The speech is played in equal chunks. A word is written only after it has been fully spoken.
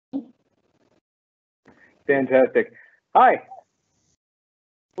Fantastic. Hi.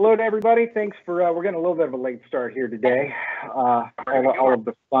 Hello to everybody. Thanks for, we're getting a little bit of a late start here today. All of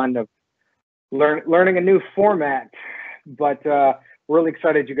the fun of learning a new format, but we're really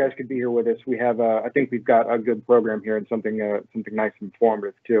excited you guys could be here with us. We have, I think we've got a good program here and something nice and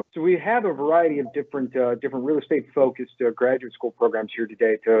informative too. So we have a variety of different real estate focused graduate school programs here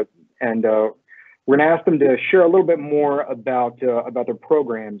today and we're going to ask them to share a little bit more about their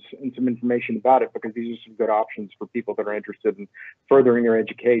programs and some information about it, because these are some good options for people that are interested in furthering their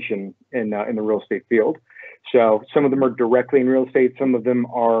education in the real estate field. So some of them are directly in real estate, some of them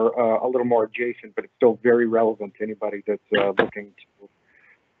are a little more adjacent, but it's still very relevant to anybody that's looking to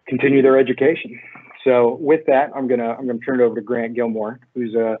continue their education. So with that, I'm gonna turn it over to Grant Gilmore,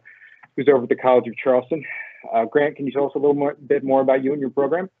 who's over at the College of Charleston. Grant, can you tell us a bit more about you and your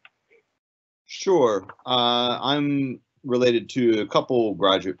program? Sure. I'm related to a couple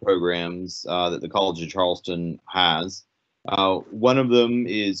graduate programs that the College of Charleston has. One of them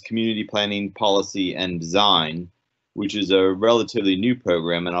is Community Planning, Policy, and Design, which is a relatively new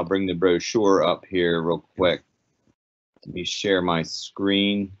program, and I'll bring the brochure up here real quick. Let me share my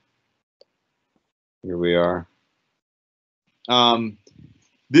screen. Here we are.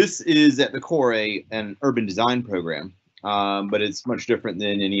 This is at the core an urban design program. But it's much different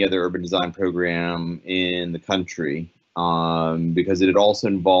than any other urban design program in the country, because it also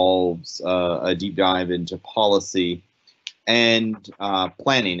involves a deep dive into policy and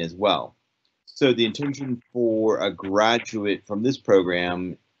planning as well. So the intention for a graduate from this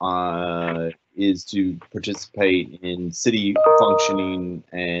program is to participate in city functioning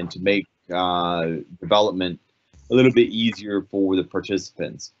and to make development a little bit easier for the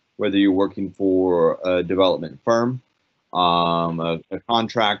participants, whether you're working for a development firm, a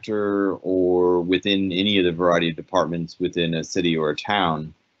contractor, or within any of the variety of departments within a city or a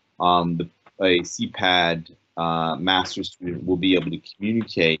town. A CPAD master's student will be able to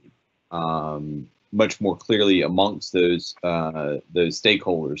communicate much more clearly amongst those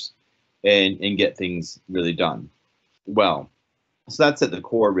stakeholders and get things really done well. So that's at the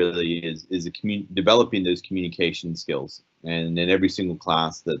core, really, is developing those communication skills. And in every single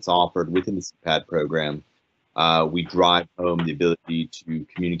class that's offered within the CPAD program, we drive home the ability to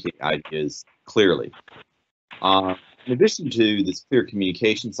communicate ideas clearly. In addition to this clear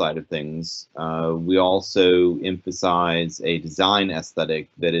communication side of things, we also emphasize a design aesthetic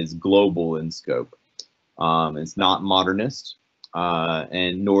that is global in scope. It's not modernist,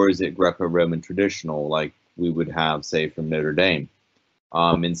 and nor is it Greco-Roman traditional like we would have, say, from Notre Dame.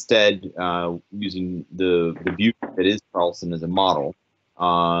 Instead, using the beauty that is Charleston as a model,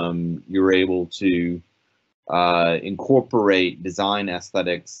 you're able to incorporate design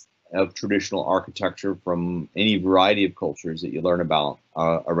aesthetics of traditional architecture from any variety of cultures that you learn about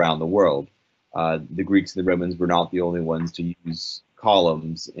around the world. The Greeks and the Romans were not the only ones to use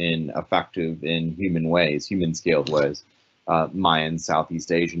columns in effective and human scaled ways. Mayans,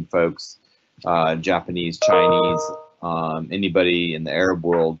 Southeast Asian folks, Japanese, Chinese, anybody in the Arab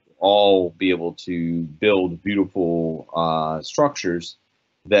world, all be able to build beautiful structures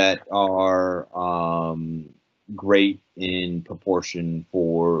that are great in proportion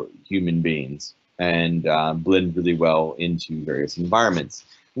for human beings and blend really well into various environments.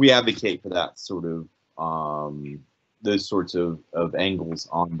 We advocate for that sort of those sorts of angles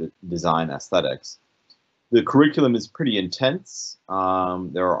on the design aesthetics. The curriculum is pretty intense.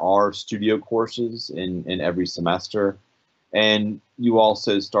 There are studio courses in every semester, and you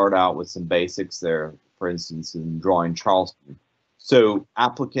also start out with some basics there, for instance, in drawing Charleston. So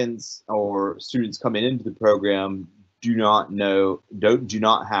applicants or students coming into the program do not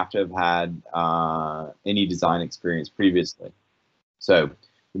have to have had any design experience previously. So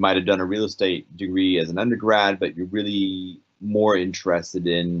you might have done a real estate degree as an undergrad, but you're really more interested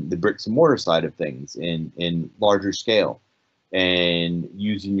in the bricks and mortar side of things in larger scale, and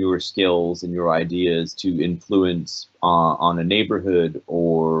using your skills and your ideas to influence on a neighborhood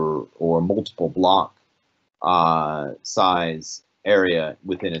or multiple block size area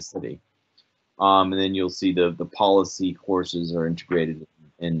within a city. And then you'll see the policy courses are integrated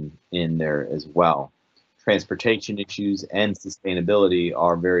in there as well. Transportation issues and sustainability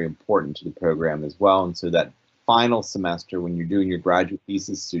are very important to the program as well. And so that final semester, when you're doing your graduate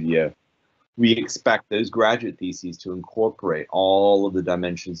thesis studio, we expect those graduate theses to incorporate all of the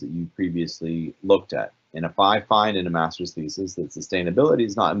dimensions that you previously looked at. And if I find in a master's thesis that sustainability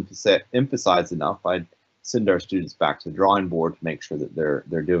is not emphasized enough, I'd send our students back to the drawing board to make sure that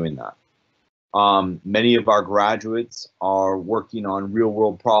they're doing that. Many of our graduates are working on real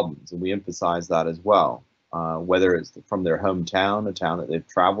world problems, and we emphasize that as well, whether it's from their hometown, a town that they've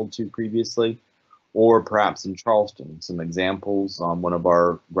traveled to previously, or perhaps in Charleston. Some examples, one of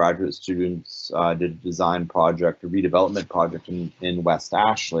our graduate students did a design project, a redevelopment project in West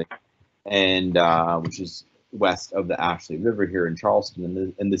Ashley, and which is west of the Ashley River here in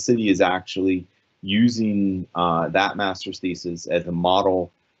Charleston. And the city is actually using that master's thesis as a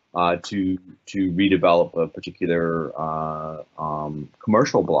model to redevelop a particular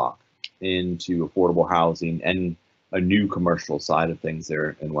commercial block into affordable housing and a new commercial side of things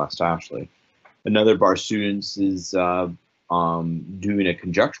there in West Ashley. Another of our students is doing a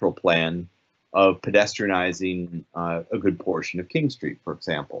conjectural plan of pedestrianizing a good portion of King Street, for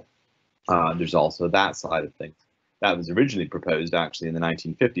example. There's also that side of things. That was originally proposed actually in the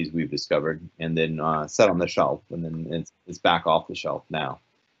 1950s, we've discovered, and then set on the shelf, and then it's back off the shelf now.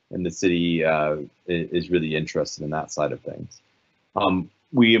 And the city is really interested in that side of things.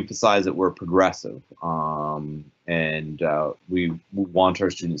 We emphasize that we're progressive, and we want our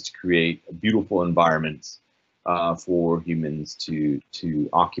students to create beautiful environments for humans to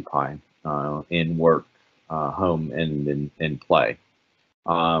occupy in work, home, and in play.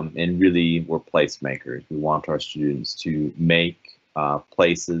 And really, we're placemakers. We want our students to make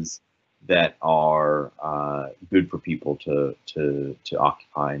places that are good for people to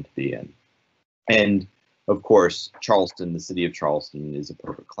occupy and to be in. And of course, Charleston, the city of Charleston, is a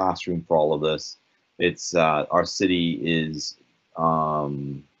perfect classroom for all of this. It's our city is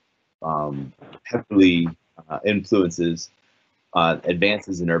heavily influences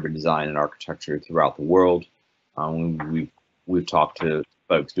advances in urban design and architecture throughout the world. We've talked to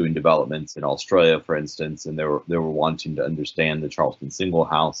folks doing developments in Australia, for instance, and they were wanting to understand the Charleston single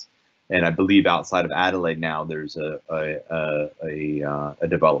house. And I believe outside of Adelaide now, there's a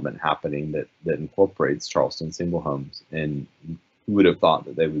development happening that incorporates Charleston single homes. And who would have thought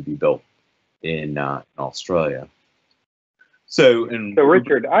that they would be built in Australia? So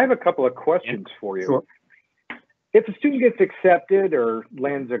Richard, I have a couple of questions for you. Sure. If a student gets accepted or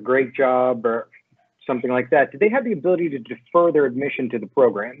lands a great job or something like that, do they have the ability to defer their admission to the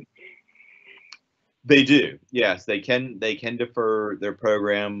program? They do, yes. They can defer their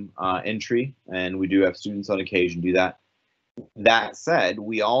program entry, and we do have students on occasion do that. That said,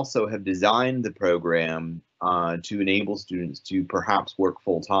 we also have designed the program to enable students to perhaps work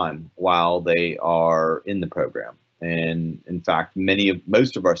full-time while they are in the program. And in fact,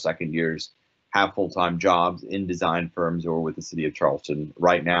 most of our second years have full-time jobs in design firms or with the city of Charleston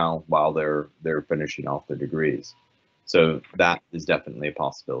right now while they're finishing off their degrees. So that is definitely a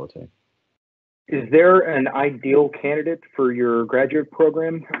possibility. Is there an ideal candidate for your graduate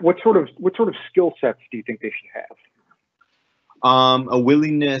program? What sort of skill sets do you think they should have? A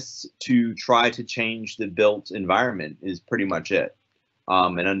willingness to try to change the built environment is pretty much it.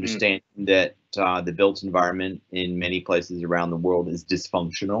 And understanding that the built environment in many places around the world is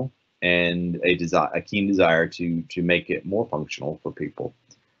dysfunctional, and a keen desire to make it more functional for people.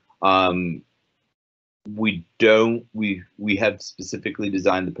 We have specifically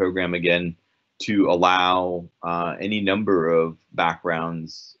designed the program again to allow any number of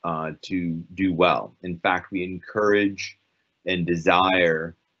backgrounds to do well. In fact, we encourage and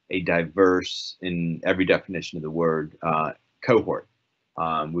desire a diverse, in every definition of the word, cohort.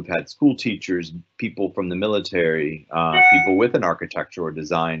 We've had school teachers, people from the military, people with an architecture or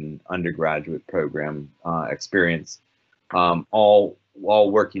design undergraduate program experience, all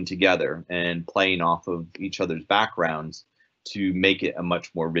working together and playing off of each other's backgrounds to make it a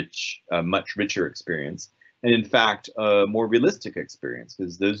much richer experience. And in fact, a more realistic experience,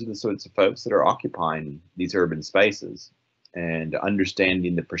 because those are the sorts of folks that are occupying these urban spaces, and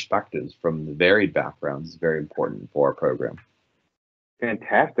understanding the perspectives from the varied backgrounds is very important for our program.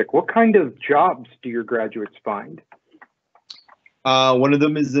 Fantastic. What kind of jobs do your graduates find? One of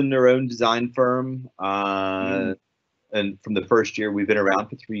them is in their own design firm. And from the first year, we've been around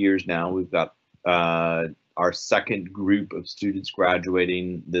for 3 years now. We've got our second group of students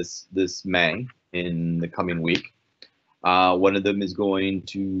graduating this May in the coming week. One of them is going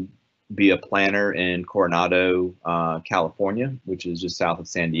to be a planner in Coronado, California, which is just south of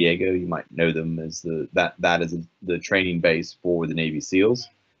San Diego. You might know them as that is the training base for the Navy SEALs,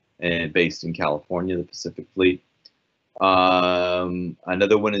 and based in California, the Pacific Fleet.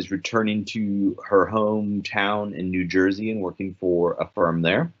 Another one is returning to her hometown in New Jersey and working for a firm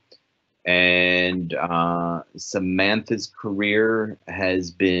there. And Samantha's career has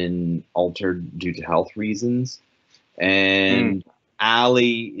been altered due to health reasons. And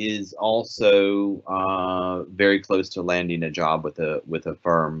Allie is also very close to landing a job with a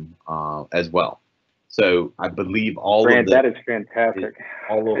firm as well. So I believe all Grant, of them. that is fantastic.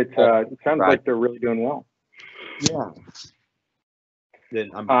 It sounds like they're really doing well. Yeah. Then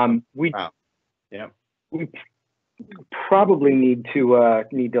Yeah. We probably need to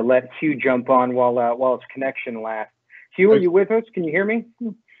let Hugh jump on while his connection lasts. Hugh, are you with us? Can you hear me?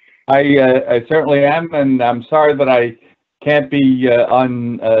 I certainly am, and I'm sorry that I can't be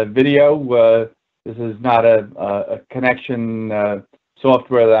on video. This is not a connection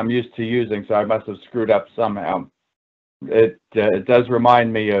software that I'm used to using, so I must have screwed up somehow. It does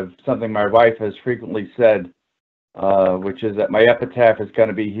remind me of something my wife has frequently said, which is that my epitaph is going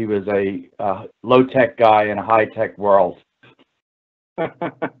to be, he was a low-tech guy in a high-tech world.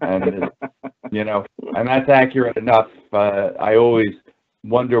 And, you know, and that's accurate enough. I always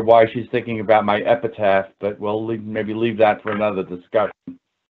wonder why she's thinking about my epitaph, but we'll maybe leave that for another discussion.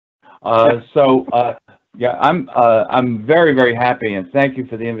 Yeah, I'm very, very happy, and thank you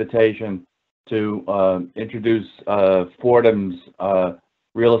for the invitation to introduce Fordham's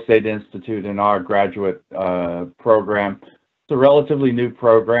Real Estate Institute in our graduate program. It's a relatively new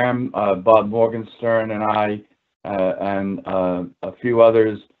program. Bob Morgenstern and I and a few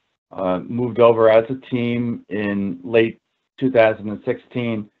others moved over as a team in late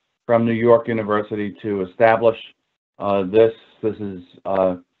 2016 from New York University to establish this. This is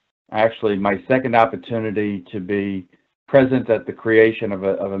actually my second opportunity to be present at the creation of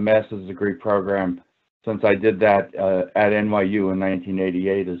a master's degree program, since I did that at NYU in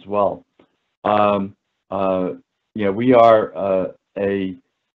 1988 as well. You know, we are a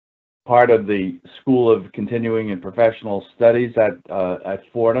part of the School of Continuing and Professional Studies at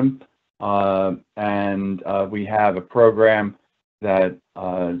Fordham, and we have a program that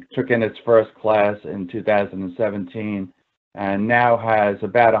took in its first class in 2017 and now has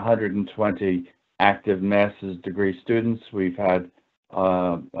about 120 active master's degree students. We've had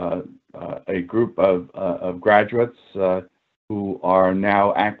a group of graduates who are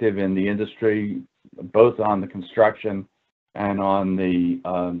now active in the industry, both on the construction and on the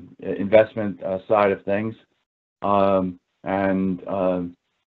investment side of things.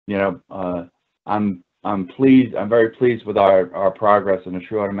 You know, I'm pleased. I'm very pleased with our progress in a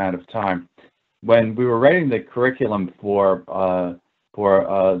short amount of time. When we were writing the curriculum for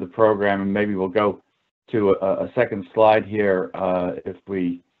the program, and maybe we'll go to a second slide here if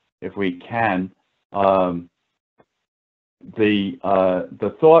we can. The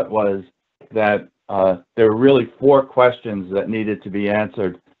thought was that there were really 4 questions that needed to be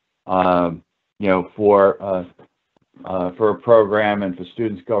answered, you know, for a program and for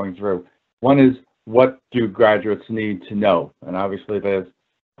students going through. One is, what do graduates need to know? And obviously there's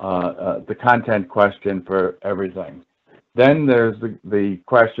the content question for everything. Then there's the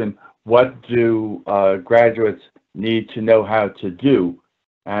question, what do graduates need to know how to do?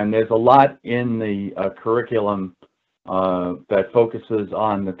 And there's a lot in the curriculum that focuses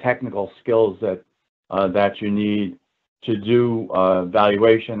on the technical skills that you need to do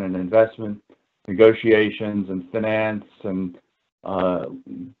valuation and investment, negotiations and finance and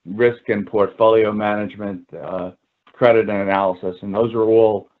risk and portfolio management, credit and analysis, and those are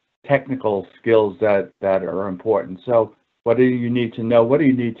all technical skills that are important. So what do you need to know? What do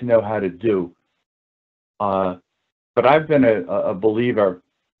you need to know how to do? But I've been a believer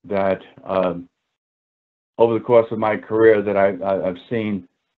that over the course of my career that I've seen,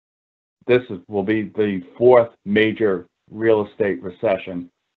 this will be the 4th major real estate recession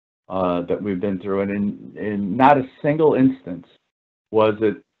that we've been through, and in not a single instance was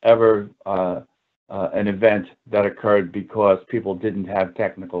it ever an event that occurred because people didn't have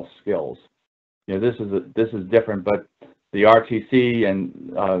technical skills. You know, this is different, but the RTC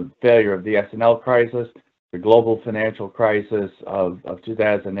and failure of the S&L crisis, the global financial crisis of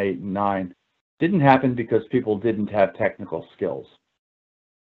 2008 and 9 didn't happen because people didn't have technical skills.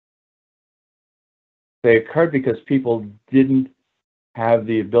 They occurred because people didn't have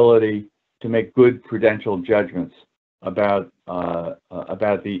the ability to make good prudential judgments about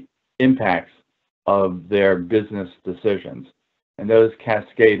the impacts of their business decisions, and those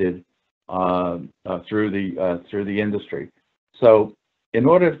cascaded through the industry. So, in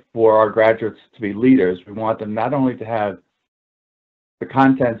order for our graduates to be leaders, we want them not only to have the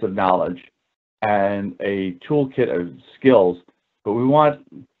contents of knowledge and a toolkit of skills, but we want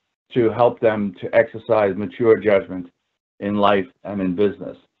to help them to exercise mature judgment in life and in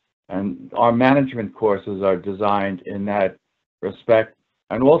business. And our management courses are designed in that respect,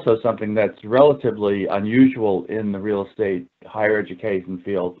 and also something that's relatively unusual in the real estate higher education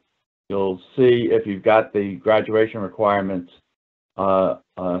field. You'll see, if you've got the graduation requirements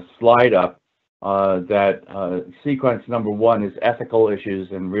slide up, that sequence number 1 is ethical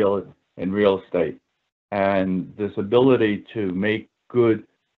issues in real estate. And this ability to make good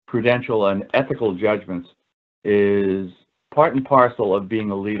prudential and ethical judgments is part and parcel of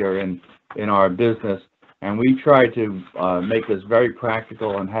being a leader in our business, and we try to make this very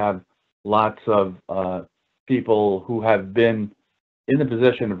practical and have lots of people who have been in the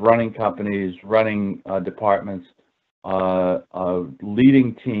position of running companies, running departments,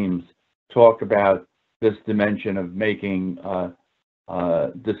 leading teams, talk about this dimension of making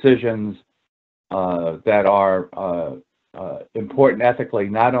decisions that are important ethically,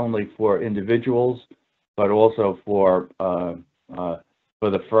 not only for individuals, but also for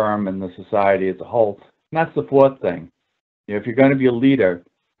the firm and the society as a whole. And that's the fourth thing. You know, if you're going to be a leader,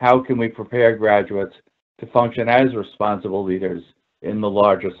 how can we prepare graduates to function as responsible leaders in the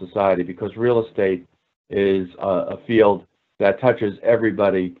larger society? Because real estate is a field that touches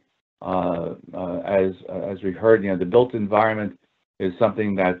everybody. As we heard, you know, the built environment is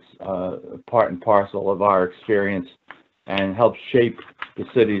something that's part and parcel of our experience and helps shape the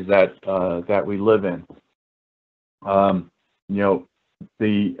cities that we live in. You know,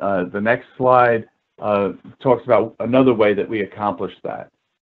 the next slide talks about another way that we accomplish that.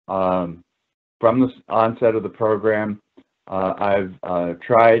 From the onset of the program, I've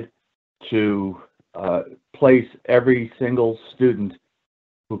tried to place every single student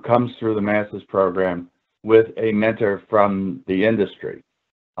who comes through the master's program with a mentor from the industry.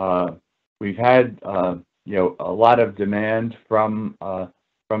 We've had you know, a lot of demand from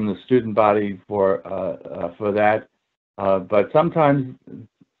the student body for that, but sometimes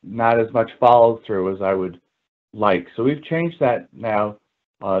not as much follow through as I would like. So we've changed that now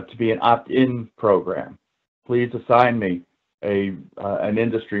to be an opt-in program. Please assign me an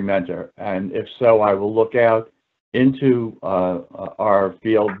industry mentor, and if so, I will look out into our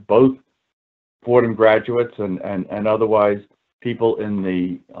field, both Fordham graduates and otherwise people in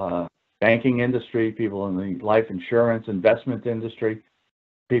the banking industry, people in the life insurance investment industry,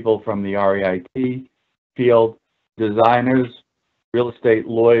 people from the REIT field, designers, real estate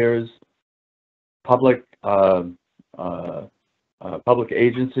lawyers, public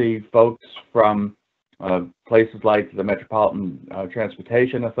agency folks from places like the Metropolitan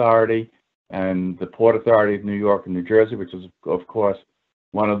Transportation Authority and the Port Authority of New York and New Jersey, which is, of course,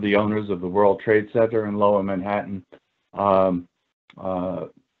 one of the owners of the World Trade Center in Lower Manhattan,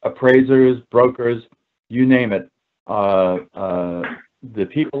 appraisers, brokers, you name it. The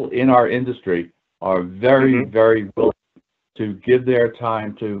people in our industry are very, very willing to give their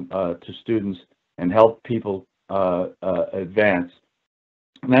time to students and help people advance.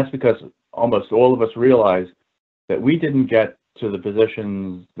 And that's because almost all of us realize that we didn't get to the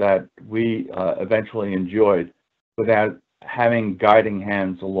positions that we eventually enjoyed without having guiding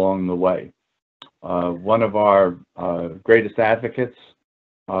hands along the way. One of our greatest advocates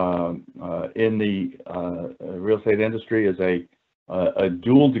in the real estate industry is a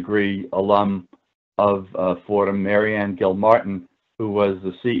dual degree alum of Fordham, Marianne Gilmartin, who was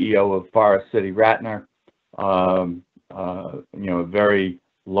the CEO of Forest City Ratner, you know, a very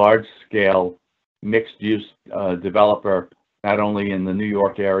large-scale mixed-use developer, not only in the New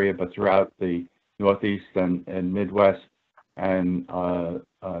York area, but throughout the Northeast and Midwest. And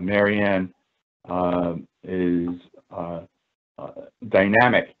Marianne is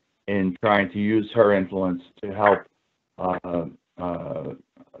dynamic in trying to use her influence to help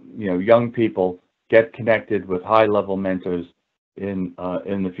you know, young people get connected with high-level mentors in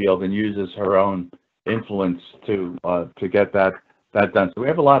the field, and uses her own influence to get that done. So we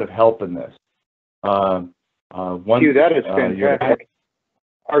have a lot of help in this. Hugh, that is fantastic.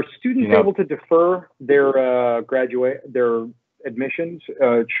 Are students able to defer their their admissions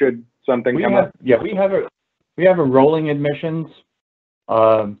should something come up? Yeah, we have a rolling admissions.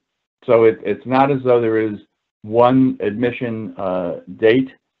 So it's not as though there is one admission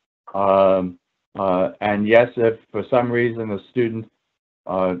date. And yes, if for some reason a student,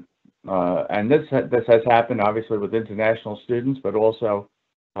 and this has happened obviously with international students, but also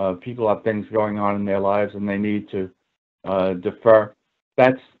people have things going on in their lives and they need to defer.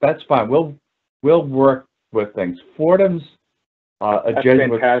 That's fine. We'll work with things. Fordham's a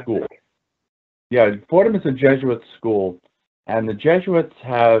Jesuit school. Yeah, Fordham is a Jesuit school, and the Jesuits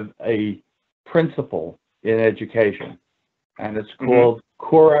have a principle in education, and it's called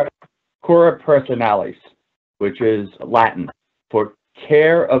cura personalis, which is Latin for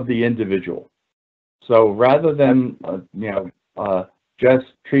care of the individual. So rather than you know, just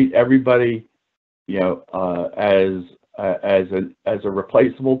treat everybody, you know, as a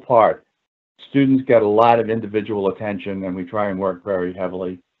replaceable part, students get a lot of individual attention, and we try and work very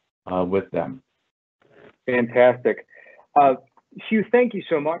heavily with them. Fantastic. Hugh, thank you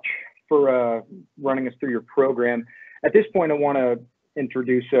so much for running us through your program. At this point, I want to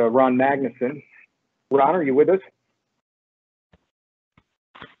introduce Ron Magnuson. Ron, are you with us?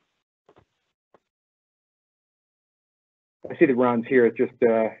 I see the Ron's here. It just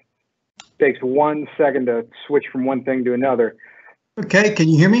takes 1 second to switch from one thing to another. Okay, can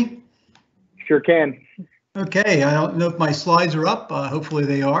you hear me? Sure can. Okay, I don't know if my slides are up. Hopefully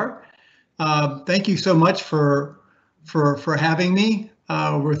they are. Thank you so much for having me.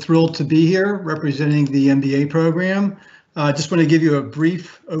 We're thrilled to be here representing the MBA program. Just want to give you a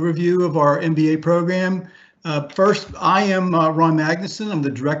brief overview of our MBA program. First, I am Ron Magnuson. I'm the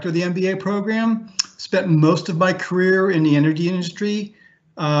director of the MBA program. Spent most of my career in the energy industry.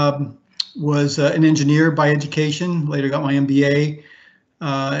 Was an engineer by education, later got my MBA.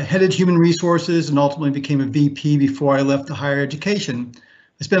 Headed human resources and ultimately became a VP before I left to higher education.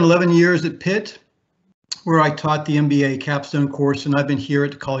 I spent 11 years at Pitt, where I taught the MBA capstone course, and I've been here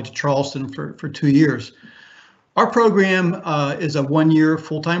at the College of Charleston for 2 years. Our program is a 1-year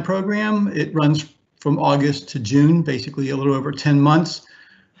full-time program. It runs from August to June, basically a little over 10 months.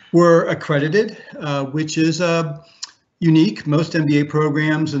 We're accredited, which is unique. Most MBA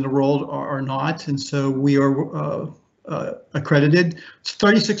programs in the world are not, and so we are accredited. It's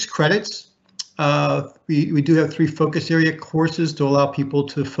 36 credits. We do have 3 focus area courses to allow people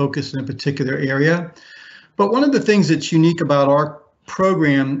to focus in a particular area. But one of the things that's unique about our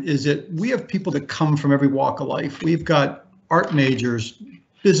program is that we have people that come from every walk of life. We've got art majors,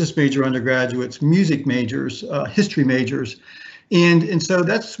 business major undergraduates, music majors, history majors. And so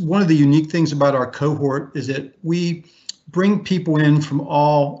that's one of the unique things about our cohort is that we bring people in from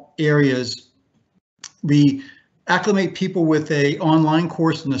all areas. We acclimate people with an online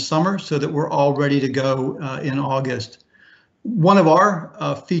course in the summer so that we're all ready to go in August. One of our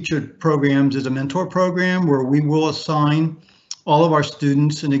featured programs is a mentor program where we will assign all of our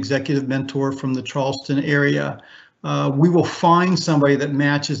students an executive mentor from the Charleston area. We will find somebody that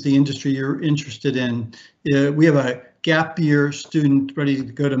matches the industry you're interested in. We have a gap year student ready to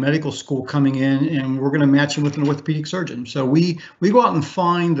go to medical school coming in, and we're going to match him with an orthopedic surgeon. So we go out and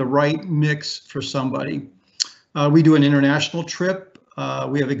find the right mix for somebody. We do an international trip.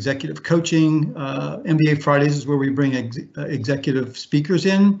 We have executive coaching. MBA Fridays is where we bring executive speakers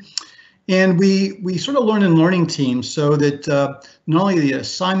in. And we sort of learn in learning teams so that not only the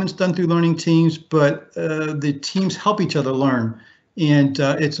assignments done through learning teams, but the teams help each other learn. And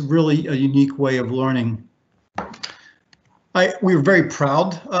it's really a unique way of learning. We're very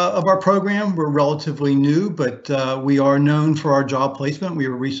proud of our program. We're relatively new, but we are known for our job placement. We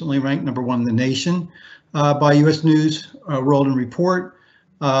were recently ranked #1 in the nation by U.S. News World and Report.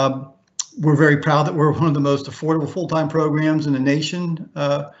 We're very proud that we're one of the most affordable full-time programs in the nation,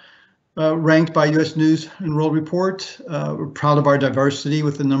 ranked by U.S. News and World Report. We're proud of our diversity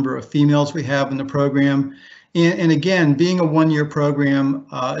with the number of females we have in the program. And again, being a 1-year program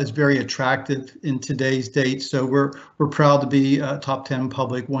is very attractive in today's date. So we're proud to be a top 10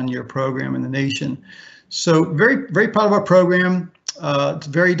 public 1-year program in the nation. So very, very proud of our program. It's a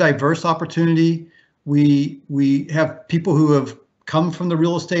very diverse opportunity. We have people who have come from the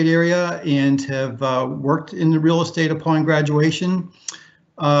real estate area and have worked in the real estate upon graduation.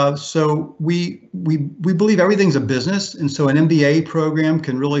 So we believe everything's a business, and so an MBA program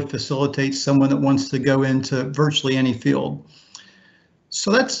can really facilitate someone that wants to go into virtually any field.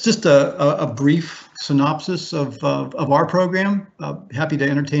 So that's just a brief synopsis of our program. Happy to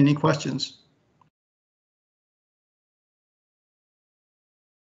entertain any questions.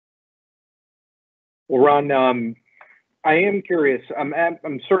 Well, Ron, I am curious.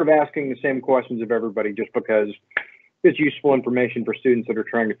 I'm sort of asking the same questions of everybody just because it's useful information for students that are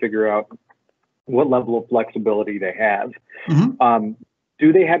trying to figure out what level of flexibility they have. Mm-hmm.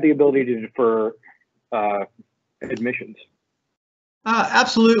 Do they have the ability to defer admissions?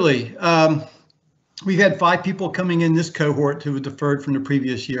 Absolutely. We've had 5 people coming in this cohort who were deferred from the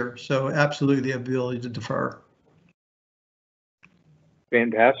previous year. So absolutely the ability to defer.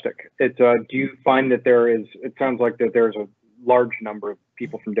 Fantastic. Do you find that it sounds like that there's a large number of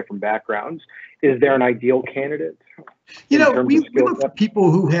people from different backgrounds. Is there an ideal candidate? We look for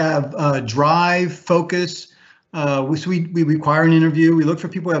people who have drive, focus. We require an interview. We look for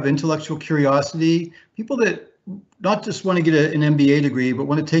people who have intellectual curiosity, people that not just want to get an MBA degree, but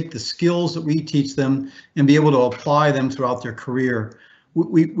want to take the skills that we teach them and be able to apply them throughout their career.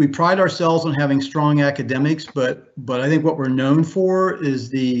 We pride ourselves on having strong academics, but I think what we're known for is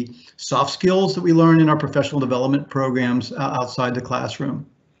the soft skills that we learn in our professional development programs outside the classroom.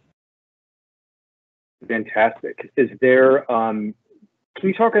 Fantastic. Is there, can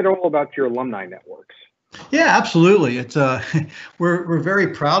you talk at all about your alumni networks? Yeah, absolutely. It's we're very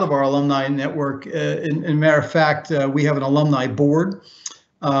proud of our alumni network. In matter of fact, we have an alumni board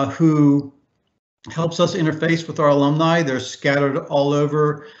who helps us interface with our alumni. They're scattered all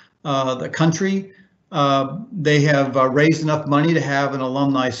over the country. They have raised enough money to have an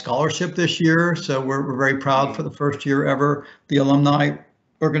alumni scholarship this year, so we're very proud. For the first year ever, the alumni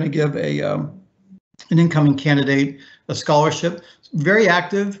are going to give an incoming candidate a scholarship. Very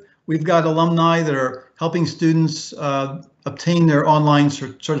active. We've got alumni that are helping students obtain their online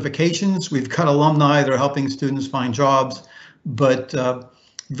certifications. We've got alumni that are helping students find jobs, but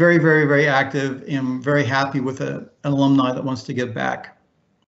very, very, very active, and very happy with an alumni that wants to give back.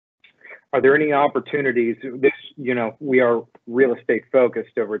 Are there any opportunities? This, we are real estate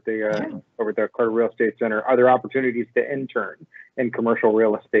focused over at the Carter Real Estate Center. Are there opportunities to intern in commercial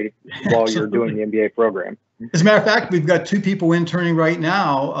real estate while you're doing the MBA program? As a matter of fact, we've got 2 people interning right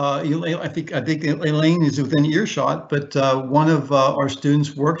now. I think Elaine is within earshot, but one of our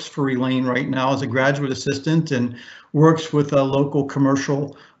students works for Elaine right now as a graduate assistant and works with a local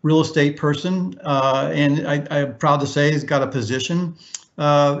commercial real estate person. And I'm proud to say he's got a position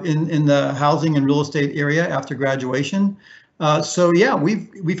in the housing and real estate area after graduation. So yeah,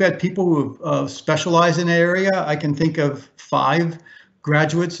 we've had people who specialize in the area. I can think of 5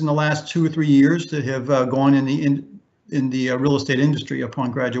 graduates in the last 2 or 3 years that have gone in the real estate industry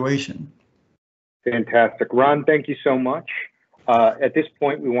upon graduation. Fantastic. Ron, thank you so much. At this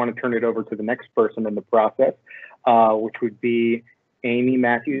point, we want to turn it over to the next person in the process, which would be Amy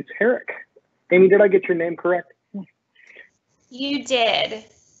Matthews Herrick. Amy, did I get your name correct? You did.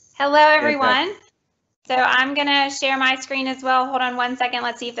 Hello, everyone. Okay. So I'm going to share my screen as well. Hold on one second.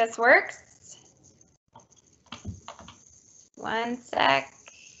 Let's see if this works. One sec.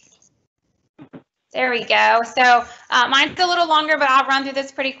 There we go. So mine's a little longer, but I'll run through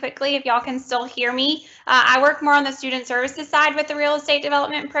this pretty quickly if y'all can still hear me. I work more on the student services side with the real estate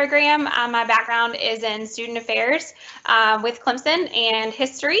development program. My background is in student affairs with Clemson and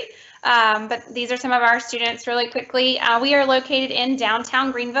history. But these are some of our students really quickly. We are located in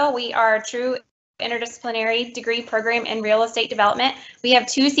downtown Greenville. We are a true interdisciplinary degree program in real estate development. We have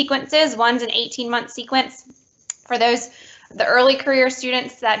 2 sequences. One's an 18-month sequence for the early career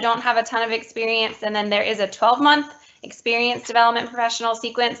students that don't have a ton of experience, and then there is a 12-month experience development professional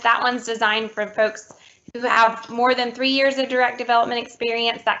sequence. That one's designed for folks who have more than 3 years of direct development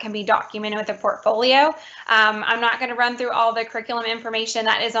experience that can be documented with a portfolio. I'm not going to run through all the curriculum information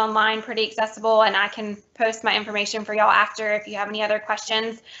that is online, pretty accessible, and I can post my information for y'all after if you have any other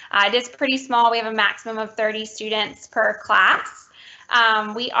questions. It is pretty small. We have a maximum of 30 students per class.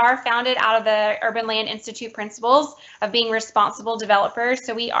 We are founded out of the Urban Land Institute principles of being responsible developers.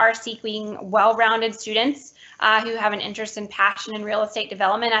 So we are seeking well-rounded students who have an interest and passion in real estate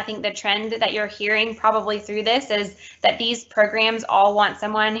development. I think the trend that you're hearing probably through this is that these programs all want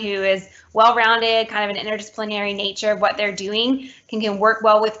someone who is well-rounded, kind of an interdisciplinary nature of what they're doing, can work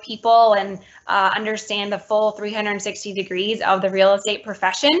well with people and understand the full 360 degrees of the real estate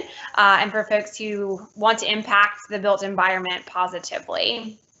profession, and for folks who want to impact the built environment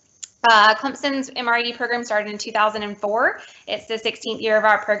positively. Clemson's MRED program started in 2004. It's the 16th year of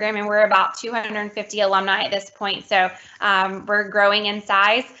our program, and we're about 250 alumni at this point. So we're growing in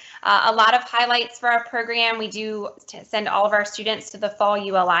size. A lot of highlights for our program. We do send all of our students to the fall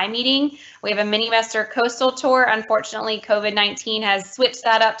ULI meeting. We have a mini-semester coastal tour. Unfortunately, COVID-19 has switched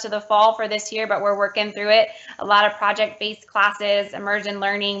that up to the fall for this year, but we're working through it. A lot of project-based classes, immersion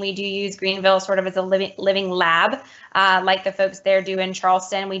learning. We do use Greenville sort of as a living lab, like the folks there do in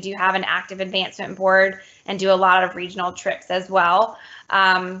Charleston. We do have an active advancement board and do a lot of regional trips as well.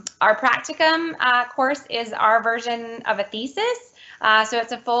 Our practicum course is our version of a thesis. So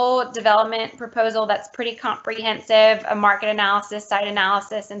it's a full development proposal that's pretty comprehensive, a market analysis, site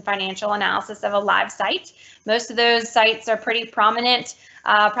analysis, and financial analysis of a live site. Most of those sites are pretty prominent.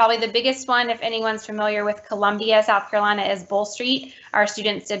 Probably the biggest one, if anyone's familiar with Columbia, South Carolina, is Bull Street. Our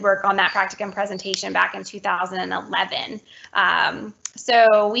students did work on that practicum presentation back in 2011.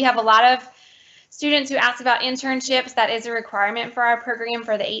 So we have a lot of students who ask about internships. That is a requirement for our program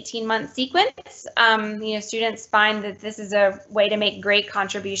for the 18-month sequence. Students find that this is a way to make great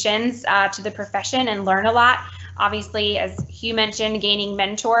contributions to the profession and learn a lot. Obviously, as Hugh mentioned, gaining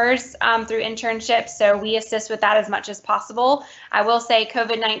mentors through internships. So we assist with that as much as possible. I will say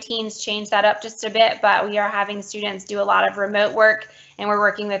COVID-19's changed that up just a bit, but we are having students do a lot of remote work, and we're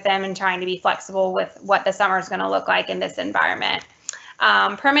working with them and trying to be flexible with what the summer is going to look like in this environment.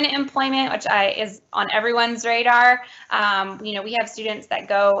 Permanent employment, which is on everyone's radar. We have students that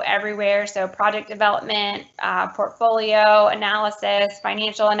go everywhere. So project development, portfolio analysis,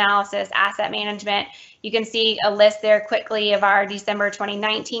 financial analysis, asset management. You can see a list there quickly of our December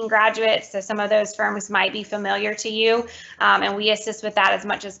 2019 graduates. So some of those firms might be familiar to you, and we assist with that as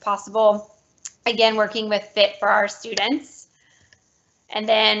much as possible. Again, working with FIT for our students. And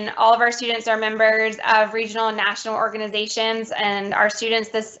then all of our students are members of regional and national organizations, and our students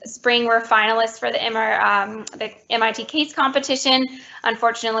this spring were finalists for the MIT CASE competition.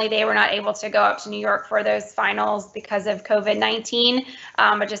 Unfortunately, they were not able to go up to New York for those finals because of COVID-19,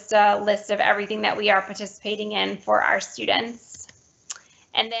 but just a list of everything that we are participating in for our students.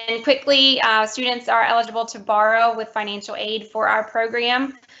 And then quickly, students are eligible to borrow with financial aid for our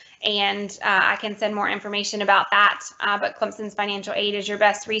program. And I can send more information about that, but Clemson's financial aid is your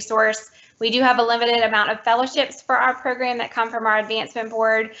best resource. We do have a limited amount of fellowships for our program that come from our advancement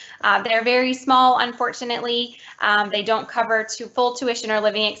board. They're very small, unfortunately. They don't cover full tuition or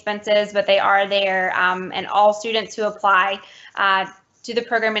living expenses, but they are there. And all students who apply to the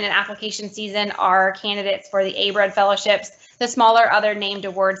program in an application season are candidates for the ABRED fellowships. The smaller other named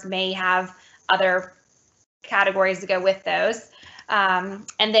awards may have other categories to go with those.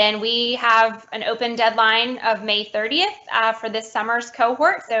 And then we have an open deadline of May 30th for this summer's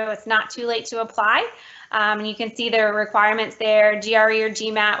cohort, so it's not too late to apply. And you can see the requirements there, GRE or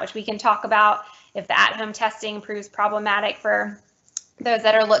GMAT, which we can talk about if the at-home testing proves problematic for those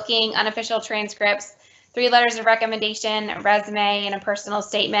that are looking, unofficial transcripts, 3 letters of recommendation, a resume, and a personal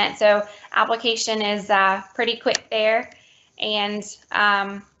statement. So application is pretty quick there. And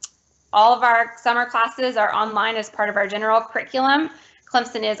all of our summer classes are online as part of our general curriculum.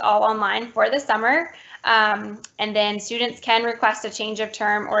 Clemson is all online for the summer. And then students can request a change of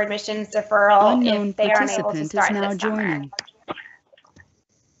term or admissions deferral if they are unable to start this summer.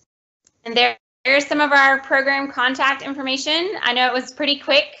 And there's some of our program contact information. I know it was pretty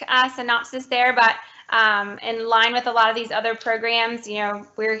quick synopsis there, but in line with a lot of these other programs, you know,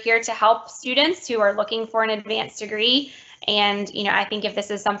 we're here to help students who are looking for an advanced degree. And, you know, I think if this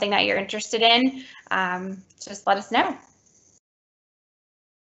is something that you're interested in, just let us know.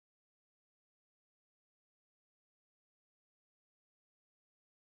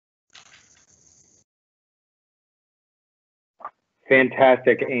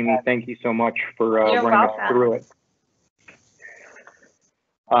 Fantastic, Amy. Thank you so much for running us through it.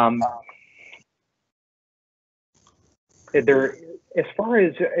 As far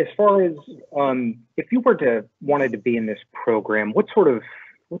as if you were wanted to be in this program, what sort of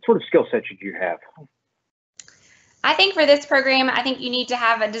skill set should you have? I think for this program, I think you need to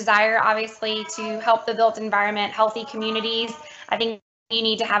have a desire, obviously, to help the built environment, healthy communities. I think you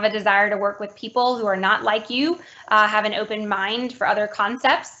need to have a desire to work with people who are not like you, have an open mind for other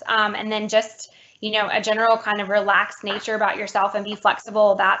concepts, and then just, you know, a general kind of relaxed nature about yourself and be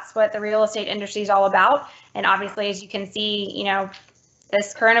flexible. That's what the real estate industry is all about. And obviously, as you can see, you know,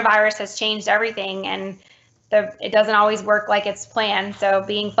 this coronavirus has changed everything, and it doesn't always work like it's planned. So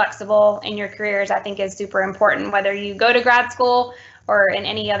being flexible in your careers, I think, is super important, whether you go to grad school or in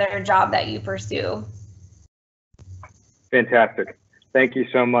any other job that you pursue. Fantastic. Thank you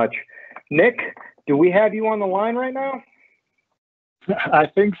so much. Nick, do we have you on the line right now? I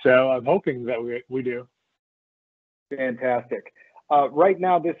think so. I'm hoping that we do. Fantastic. Right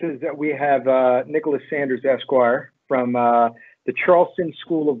now, we have Nicholas Sanders, Esquire, from the Charleston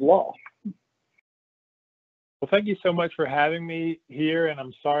School of Law. Well, thank you so much for having me here, and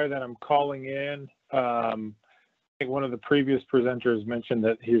I'm sorry that I'm calling in. I think one of the previous presenters mentioned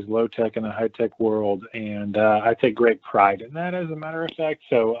that he's low-tech in a high-tech world, and I take great pride in that, as a matter of fact.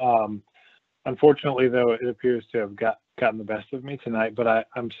 So unfortunately, though, it appears to have gotten the best of me tonight, but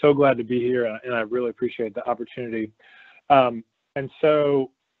I'm so glad to be here, and I really appreciate the opportunity. And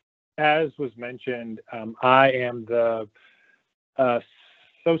so, as was mentioned, I am the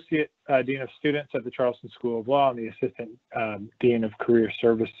Associate Dean of Students at the Charleston School of Law and the Assistant Dean of Career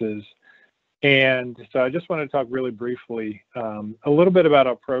Services. And so I just want to talk really briefly a little bit about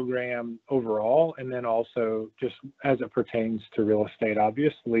our program overall, and then also just as it pertains to real estate,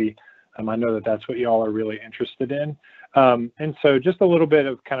 obviously. I know that that's what y'all are really interested in. And so just a little bit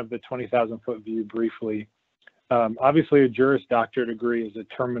of kind of the 20,000-foot view briefly. Obviously, a Juris Doctor degree is a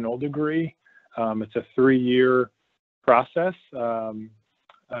terminal degree. It's a 3-year process.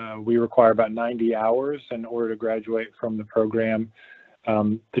 We require about 90 hours in order to graduate from the program.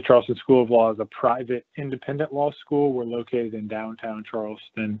 The Charleston School of Law is a private independent law school. We're located in downtown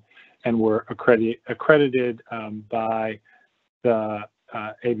Charleston, and we're accredited by the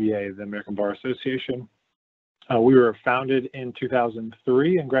ABA, the American Bar Association. We were founded in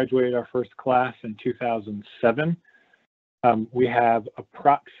 2003 and graduated our first class in 2007. We have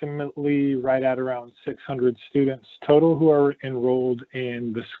approximately right at around 600 students total who are enrolled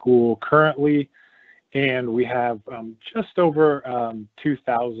in the school currently, and we have just over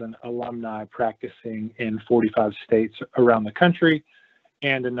 2,000 alumni practicing in 45 states around the country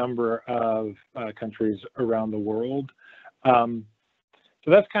and a number of countries around the world.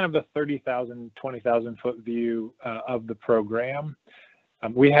 So that's kind of the 30,000, 20,000 foot view of the program.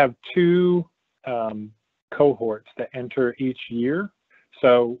 We have two cohorts that enter each year.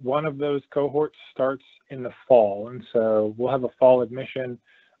 So one of those cohorts starts in the fall. And so we'll have a fall admission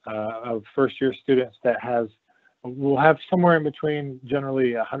of first-year students that we'll have somewhere in between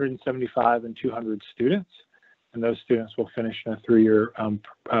generally 175 and 200 students. And those students will finish in a three-year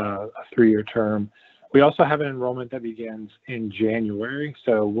term. We also have an enrollment that begins in January.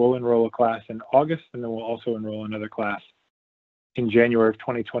 So we'll enroll a class in August, and then we'll also enroll another class in January of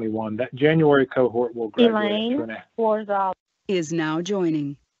 2021. That January cohort will graduate. Elaine Warzob is now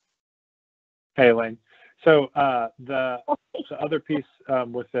joining. Hey, Elaine. So the other piece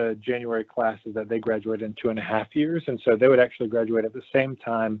with the January class is that they graduate in 2.5 years. And so they would actually graduate at the same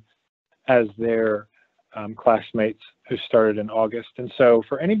time as their classmates who started in August. And so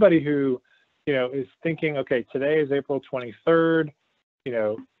for anybody who, is thinking, okay, today is April 23rd,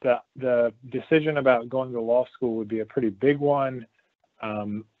 the decision about going to law school would be a pretty big one.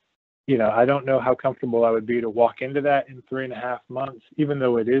 I don't know how comfortable I would be to walk into that in 3.5 months, even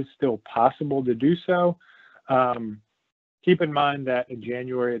though it is still possible to do so. Keep in mind that a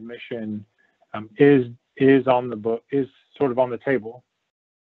January admission is on the book, is sort of on the table.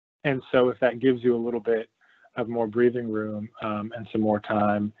 And so if that gives you a little bit of more breathing room and some more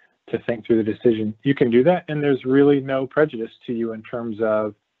time to think through the decision, you can do that. And there's really no prejudice to you in terms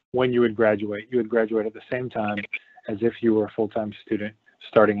of when you would graduate. You would graduate at the same time as if you were a full-time student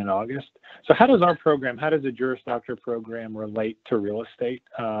starting in August. So how does a Juris Doctor program relate to real estate?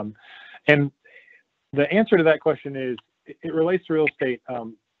 And the answer to that question is it relates to real estate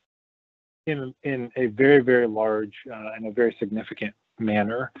in a very, very large and a very significant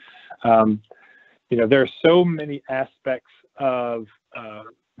manner. There are so many aspects of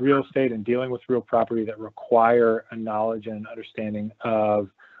real estate and dealing with real property that require a knowledge and understanding of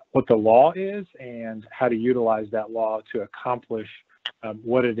what the law is and how to utilize that law to accomplish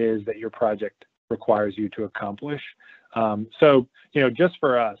what it is that your project requires you to accomplish. So, just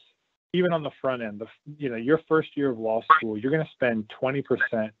for us, even on the front end, your first year of law school, you're going to spend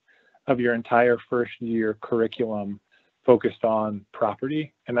 20% of your entire first year curriculum focused on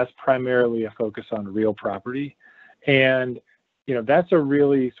property, and that's primarily a focus on real property. And that's a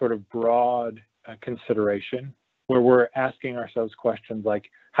really sort of broad consideration where we're asking ourselves questions like,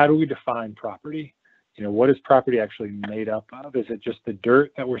 how do we define property? What is property actually made up of? Is it just the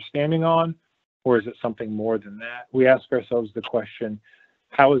dirt that we're standing on, or is it something more than that? We ask ourselves the question,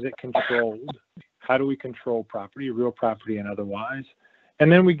 how is it controlled? How do we control property, real property and otherwise?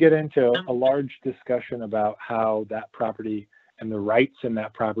 And then we get into a large discussion about how that property and the rights in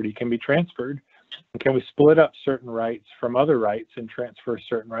that property can be transferred. And can we split up certain rights from other rights and transfer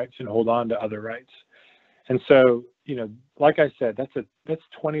certain rights and hold on to other rights? And so, like I said, that's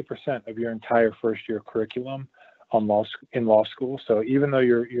 20% of your entire first year curriculum in law school. So even though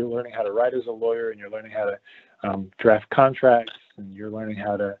you're learning how to write as a lawyer and you're learning how to draft contracts and you're learning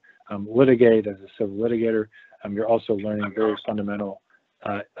how to litigate as a civil litigator, you're also learning very fundamental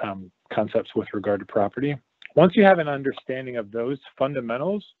concepts with regard to property. Once you have an understanding of those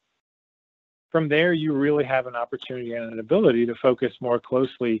fundamentals, from there you really have an opportunity and an ability to focus more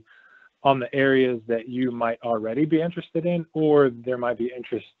closely on the areas that you might already be interested in, or there might be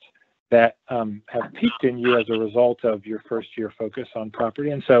interests that have peaked in you as a result of your first year focus on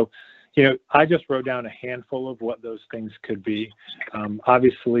property. And so, I just wrote down a handful of what those things could be.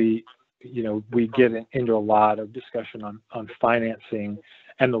 Obviously, we get into a lot of discussion on financing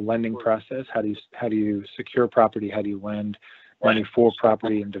and the lending process. How do you secure property? How do you lend money for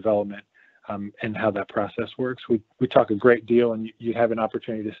property and development, and how that process works? We talk a great deal, and you have an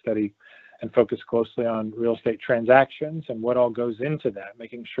opportunity to study and focus closely on real estate transactions and what all goes into that,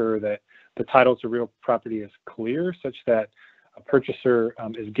 making sure that the title to real property is clear such that a purchaser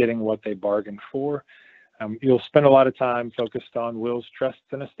is getting what they bargained for. You'll spend a lot of time focused on wills, trusts,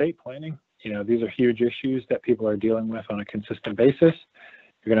 and estate planning. These are huge issues that people are dealing with on a consistent basis.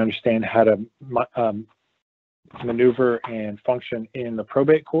 You're going to understand how to maneuver and function in the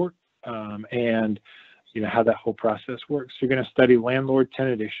probate court, and how that whole process works. You're going to study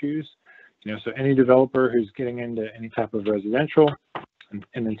landlord-tenant issues. So any developer who's getting into any type of residential, and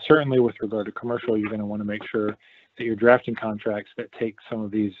then certainly with regard to commercial, you're going to want to make sure that you're drafting contracts that take some of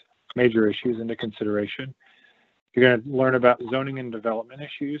these major issues into consideration. You're going to learn about zoning and development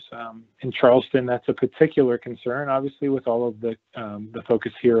issues. In Charleston, that's a particular concern, obviously, with all of the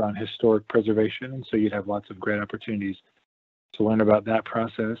focus here on historic preservation. And so you'd have lots of great opportunities to learn about that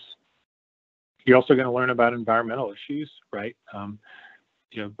process. You're also going to learn about environmental issues, right?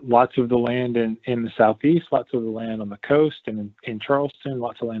 lots of the land in the Southeast, lots of the land on the coast, and in Charleston,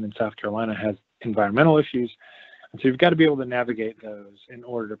 lots of land in South Carolina has environmental issues. And so you've got to be able to navigate those in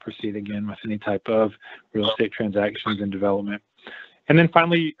order to proceed again with any type of real estate transactions and development. And then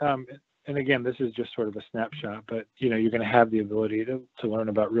finally, and again, this is just sort of a snapshot, but you're going to have the ability to learn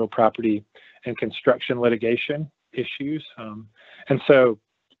about real property and construction litigation issues. And so,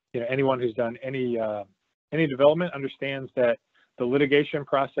 anyone who's done any development understands that the litigation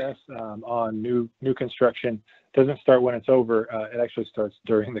process on new construction doesn't start when it's over. It actually starts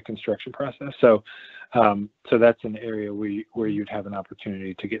during the construction process. So that's an area where you'd have an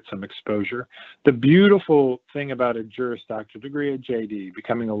opportunity to get some exposure. The beautiful thing about a Juris Doctor degree at JD,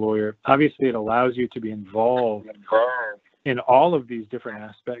 becoming a lawyer, obviously it allows you to be involved in all of these different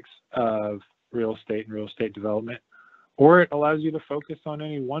aspects of real estate and real estate development, or it allows you to focus on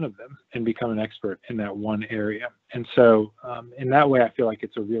any one of them and become an expert in that one area. And so in that way, I feel like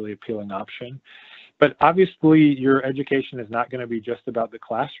it's a really appealing option. But obviously, your education is not going to be just about the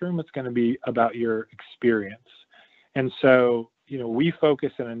classroom. It's going to be about your experience. And so, we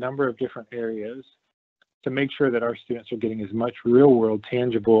focus in a number of different areas to make sure that our students are getting as much real-world,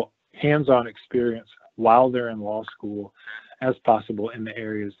 tangible, hands-on experience while they're in law school as possible in the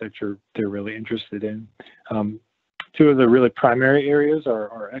areas that they're really interested in. Two of the really primary areas are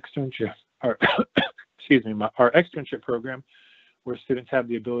our externship, our externship program, where students have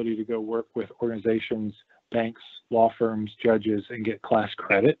the ability to go work with organizations, banks, law firms, judges, and get class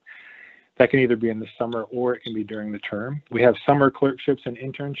credit. That can either be in the summer or it can be during the term. We have summer clerkships and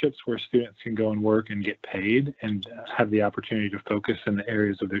internships where students can go and work and get paid and have the opportunity to focus in the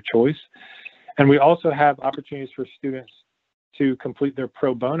areas of their choice. And we also have opportunities for students to complete their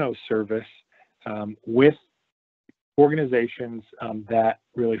pro bono service with organizations that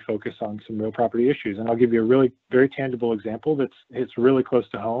really focus on some real property issues. And I'll give you a really very tangible example it's really close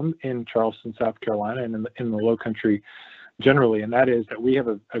to home in Charleston, South Carolina, and in the Low Country generally. And that is that we have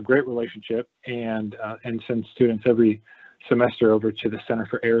a great relationship and send students every semester over to the Center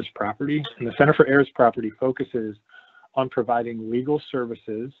for Heirs Property. And the Center for Heirs Property focuses on providing legal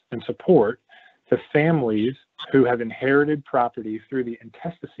services and support to families who have inherited property through the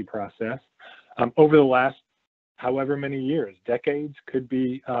intestacy process over the last however many years, decades, could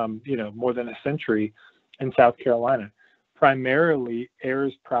be, more than a century in South Carolina. Primarily,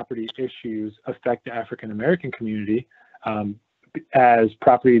 heirs property issues affect the African-American community as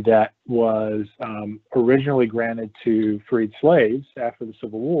property that was originally granted to freed slaves after the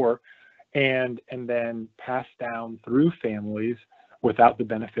Civil War and then passed down through families without the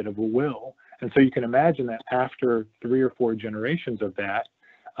benefit of a will. And so you can imagine that after 3 or 4 generations of that,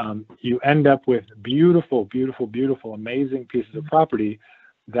 you end up with beautiful, beautiful, beautiful, amazing pieces of property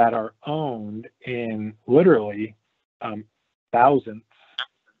that are owned in literally thousands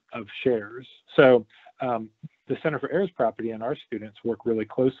of shares. So the Center for Heirs Property and our students work really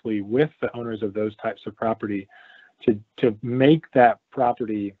closely with the owners of those types of property to make that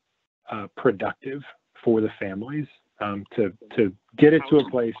property productive for the families, to get it to a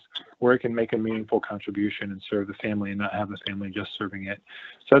place where it can make a meaningful contribution and serve the family and not have the family just serving it.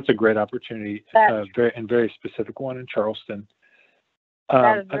 So that's a great opportunity, very specific one in Charleston.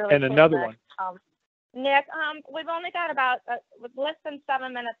 That is really and cool, another Nick. one. Nick, we've only got about less than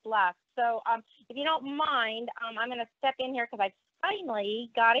 7 minutes left. So if you don't mind, I'm going to step in here because I finally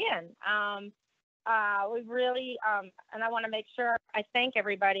got in. We really, and I want to make sure I thank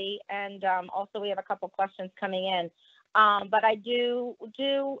everybody. And also we have a couple questions coming in. But I do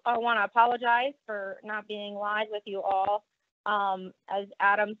want to apologize for not being live with you all. As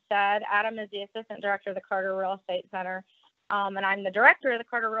Adam said, Adam is the Assistant Director of the Carter Real Estate Center, and I'm the Director of the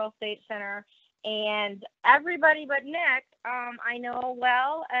Carter Real Estate Center. And everybody but Nick, I know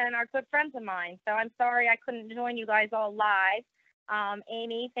well and are good friends of mine. So I'm sorry I couldn't join you guys all live.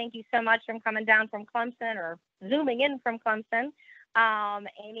 Amy, thank you so much for coming down from Clemson or zooming in from Clemson.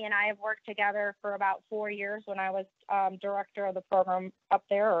 Amy and I have worked together for about 4 years when I was director of the program up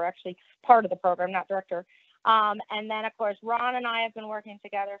there, or actually part of the program, not director. And then, of course, Ron and I have been working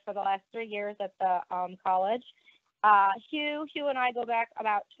together for the last 3 years at the college. Hugh and I go back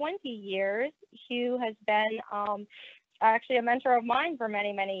about 20 years. Hugh has been actually a mentor of mine for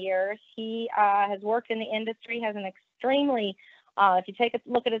many, many years. He has worked in the industry, has an extremely if you take a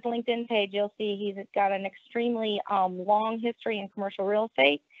look at his LinkedIn page, you'll see he's got an extremely long history in commercial real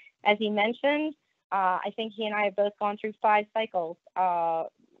estate. As he mentioned, I think he and I have both gone through 5 cycles.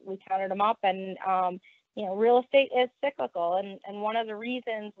 We counted them up, and real estate is cyclical. And one of the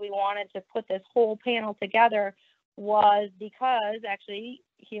reasons we wanted to put this whole panel together was because actually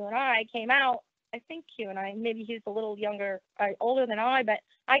Hugh and I came out I think Q and I, maybe he's a little younger, older than I, but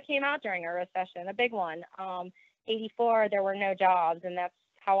I came out during a recession, a big one. 84, there were no jobs, and that's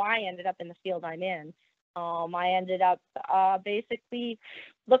how I ended up in the field I'm in. I ended up basically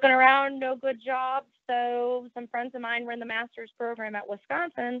looking around, no good jobs. So some friends of mine were in the master's program at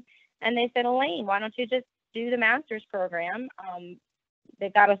Wisconsin, and they said, Elaine, why don't you just do the master's program? They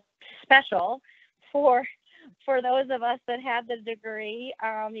got a special for those of us that had the degree.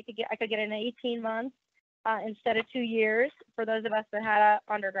 I could get it in 18 months instead of 2 years for those of us that had a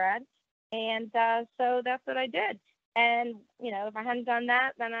undergrad. And so that's what I did. And, you know, if I hadn't done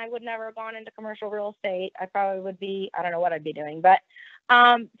that, then I would never have gone into commercial real estate. I probably would be, I don't know what I'd be doing. But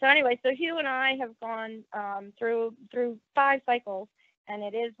so anyway, so Hugh and I have gone through 5 cycles, and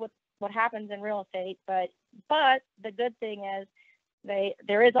it is what happens in real estate. But the good thing is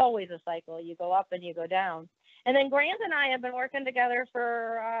there is always a cycle. You go up and you go down. And then Grant and I have been working together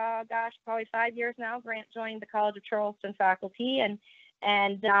for, probably 5 years now. Grant joined the College of Charleston faculty, and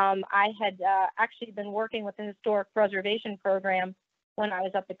I had actually been working with the historic preservation program when I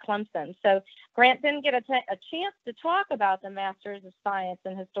was up at Clemson. So Grant didn't get a chance to talk about the Masters of Science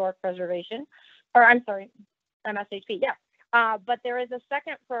in Historic Preservation, or I'm sorry, MSHP, yeah. But there is a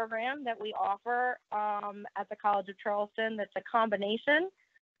second program that we offer at the College of Charleston that's a combination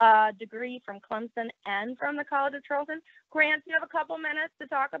degree from Clemson and from the College of Charleston. Grant, do you have a couple minutes to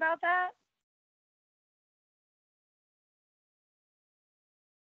talk about that?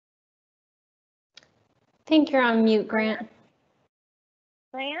 I think you're on mute, Grant.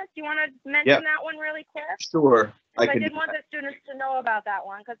 Grant, do you want to mention that one really quick? Sure. I did want the students to know about that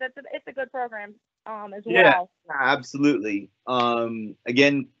one because it's a good program as yeah, well. Absolutely.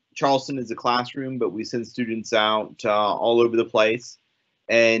 Again, Charleston is a classroom, but we send students out all over the place.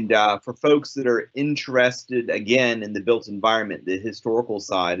 And for folks that are interested, again, in the built environment, the historical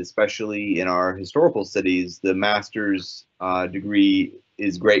side, especially in our historical cities, the master's degree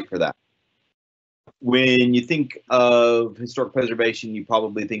is great for that. When you think of historic preservation, you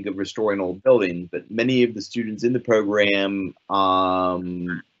probably think of restoring old buildings, but many of the students in the program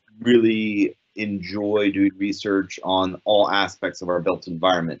really enjoy doing research on all aspects of our built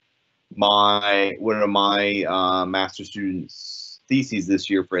environment. One of my master's students' theses this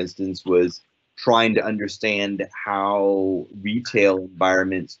year, for instance, was trying to understand how retail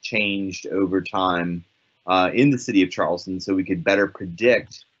environments changed over time in the city of Charleston so we could better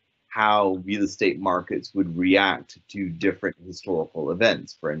predict how real estate markets would react to different historical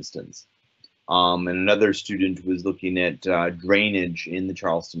events, for instance. And another student was looking at drainage in the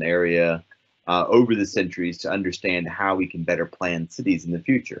Charleston area over the centuries to understand how we can better plan cities in the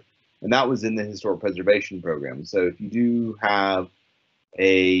future. And that was in the historic preservation program. So if you do have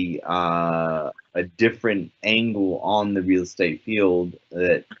a different angle on the real estate field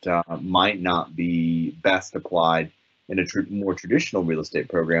that might not be best applied in a more traditional real estate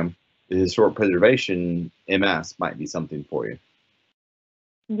program, the historic preservation MS might be something for you.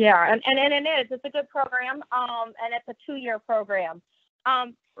 Yeah, and it is. It's a good program, and it's a 2-year program.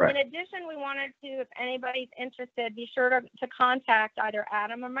 Right. In addition, we wanted to, if anybody's interested, be sure to contact either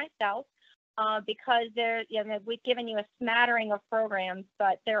Adam or myself because we've given you a smattering of programs,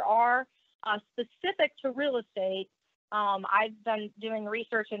 but there are specific to real estate. I've been doing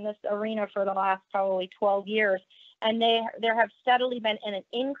research in this arena for the last probably 12 years. And there have steadily been an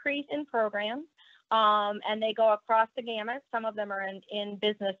increase in programs, and they go across the gamut. Some of them are in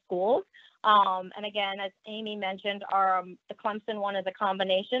business schools. And again, as Amy mentioned, the Clemson one is a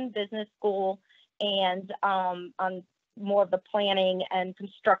combination business school and on more of the planning and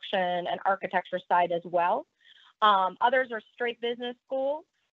construction and architecture side as well. Others are straight business school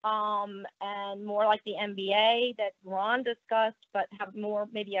and more like the MBA that Ron discussed, but have more,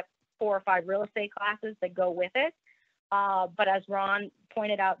 maybe 4 or 5 real estate classes that go with it. But as Ron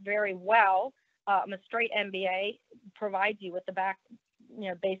pointed out very well, a straight MBA provides you with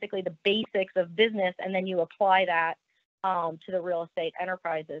basically the basics of business, and then you apply that to the real estate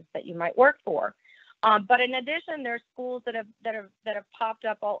enterprises that you might work for. But in addition, there's schools that have popped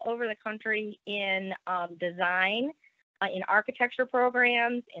up all over the country in design, in architecture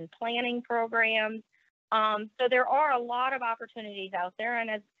programs, in planning programs. So there are a lot of opportunities out there, and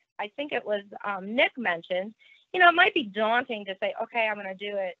as I think it was Nick mentioned, it might be daunting to say, okay, I'm going to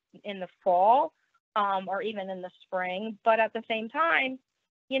do it in the fall or even in the spring. But at the same time,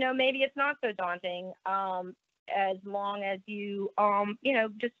 maybe it's not so daunting as long as you,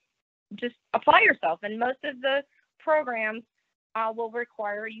 just apply yourself. And most of the programs will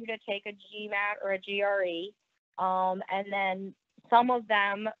require you to take a GMAT or a GRE. And then some of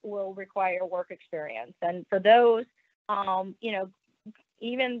them will require work experience. And for those,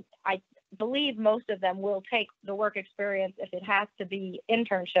 even believe most of them will take the work experience. If it has to be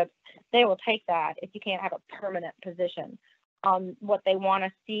internships, they will take that if you can't have a permanent position. What they want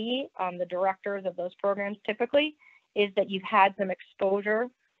to see, the directors of those programs typically, is that you've had some exposure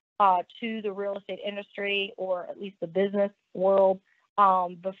to the real estate industry or at least the business world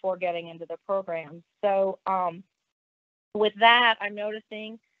before getting into the program. So with that, I'm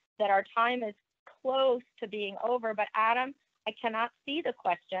noticing that our time is close to being over, but Adam, I cannot see the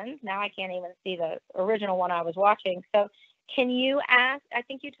questions. Now I can't even see the original one I was watching. So can you ask, I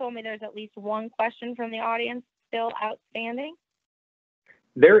think you told me there's at least one question from the audience still outstanding.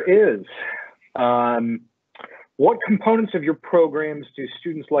 There is. What components of your programs do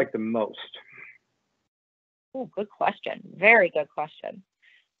students like the most? Oh, good question. Very good question.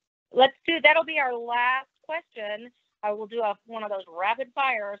 That'll be our last question. I will do one of those rapid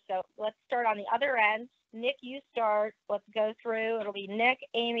fire. So let's start on the other end. Nick, you start. Let's go through. It'll be Nick,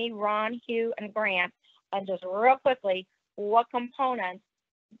 Amy, Ron, Hugh, and Grant. And just real quickly, what components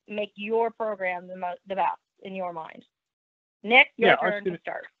make your program the best in your mind? Nick, your turn to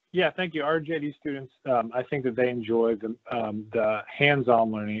start. Yeah, thank you. Our JD students, I think that they enjoy the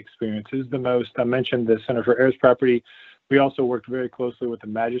hands-on learning experiences the most. I mentioned the Center for Heirs Property. We also worked very closely with the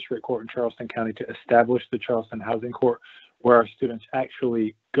Magistrate Court in Charleston County to establish the Charleston Housing Court, where our students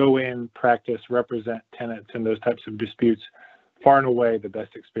actually go in, practice, represent tenants and those types of disputes. Far and away the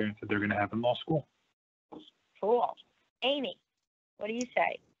best experience that they're going to have in law school. Cool. Amy, what do you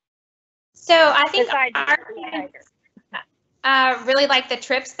say? So I think our students really like the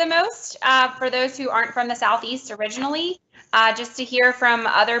trips the most. For those who aren't from the Southeast originally, just to hear from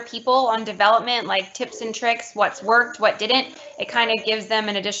other people on development, like tips and tricks, what's worked, what didn't. It kind of gives them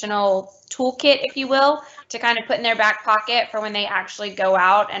an additional toolkit, if you will, to kind of put in their back pocket for when they actually go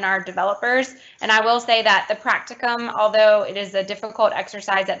out and are developers. And I will say that the practicum, although it is a difficult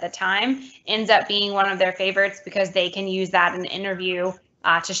exercise at the time, ends up being one of their favorites because they can use that in an interview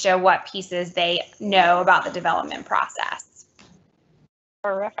to show what pieces they know about the development process.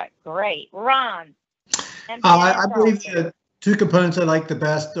 Terrific. Great. Ron. I believe the two components I like the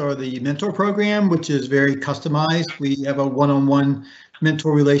best are the mentor program, which is very customized. We have a one-on-one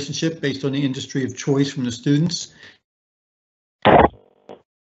mentor relationship based on the industry of choice from the students. An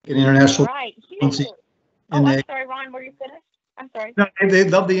international. Right. I'm sorry, Ron, were you finished? I'm sorry. No, they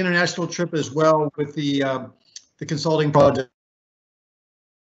love the international trip as well with the consulting project.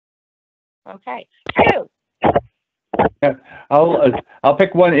 Okay. Hugh. Yeah, I'll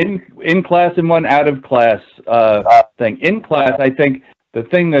pick one in class and one out of class thing. In class, I think the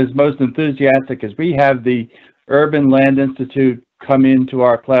thing that's most enthusiastic is we have the Urban Land Institute come into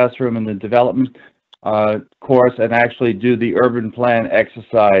our classroom in the development course and actually do the urban plan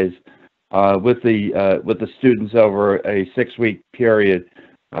exercise with the students over a 6-week period,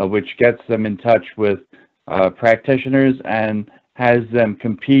 which gets them in touch with practitioners and has them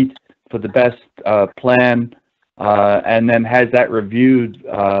compete for the best plan. And then has that reviewed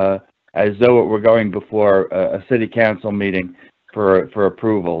as though it were going before a city council meeting for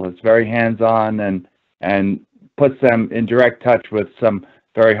approval. It's very hands-on and puts them in direct touch with some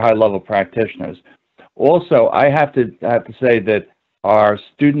very high-level practitioners. Also, I have to say that our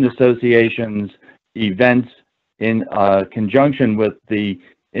student associations events in conjunction with the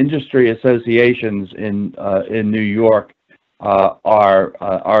industry associations in New York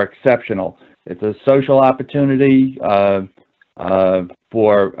are exceptional. It's a social opportunity for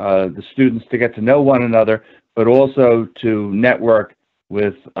the students to get to know one another, but also to network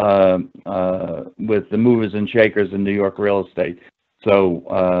with the movers and shakers in New York real estate. So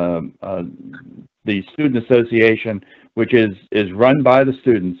the Student Association, which is run by the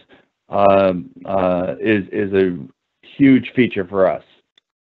students, is a huge feature for us.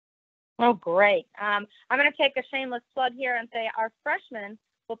 Oh, great. I'm going to take a shameless plug here and say our freshmen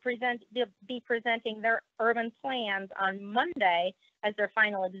will be presenting their urban plans on Monday as their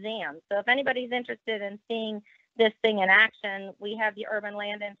final exam. So if anybody's interested in seeing this thing in action, we have the Urban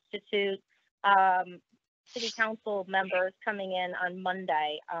Land Institute City Council members coming in on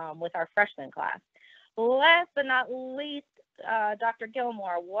Monday with our freshman class. Last but not least, Dr.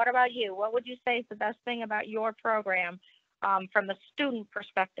 Gilmore, what about you? What would you say is the best thing about your program from the student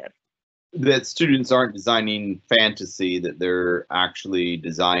perspective? That students aren't designing fantasy, that they're actually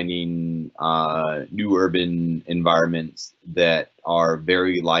designing new urban environments that are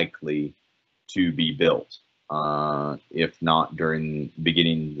very likely to be built, if not during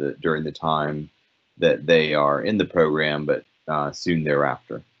the time that they are in the program, but soon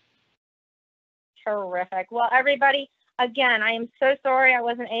thereafter. Terrific. Well, everybody, again, I am so sorry I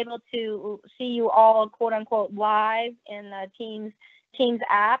wasn't able to see you all, quote unquote, live in the Teams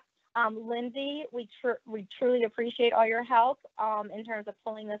app. Lindsay, we truly appreciate all your help in terms of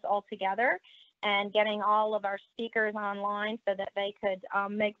pulling this all together and getting all of our speakers online so that they could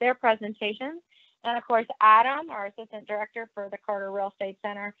make their presentations. And of course, Adam, our Assistant Director for the Carter Real Estate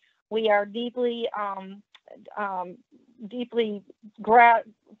Center, we are deeply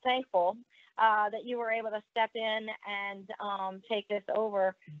thankful that you were able to step in and take this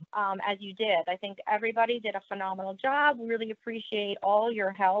over as you did. I think everybody did a phenomenal job. We really appreciate all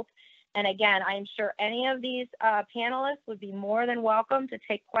your help. And again, I'm sure any of these panelists would be more than welcome to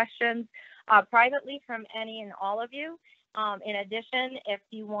take questions privately from any and all of you. In addition, if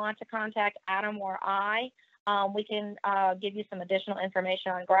you want to contact Adam or I, we can give you some additional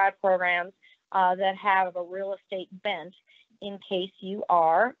information on grad programs that have a real estate bent in case you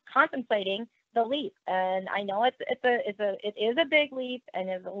are contemplating the leap. And I know it is a big leap and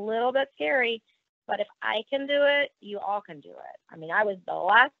is a little bit scary, but if I can do it, you all can do it. I mean, I was the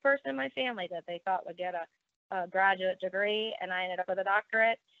last person in my family that they thought would get a graduate degree, and I ended up with a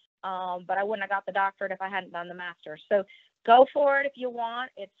doctorate. But I wouldn't have got the doctorate if I hadn't done the master's. So go for it if you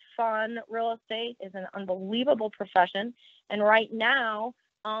want. It's fun. Real estate is an unbelievable profession. And right now,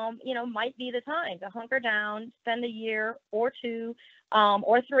 might be the time to hunker down, spend a year or two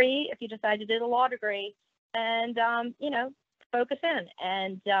or three if you decide to do the law degree, and, focus in.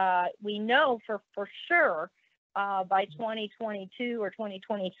 And we know for sure by 2022 or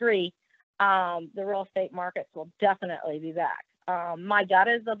 2023, the real estate markets will definitely be back. My gut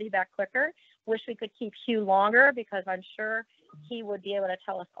is they'll be back quicker. Wish we could keep Hugh longer because I'm sure he would be able to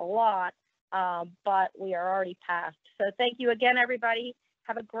tell us a lot, but we are already past. So thank you again, everybody.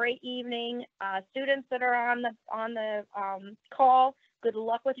 Have a great evening. Students that are on the call, good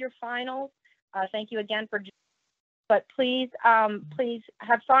luck with your finals. Thank you again for. But please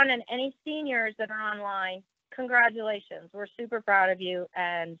have fun. And any seniors that are online, congratulations. We're super proud of you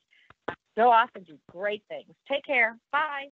and go off and do great things. Take care. Bye.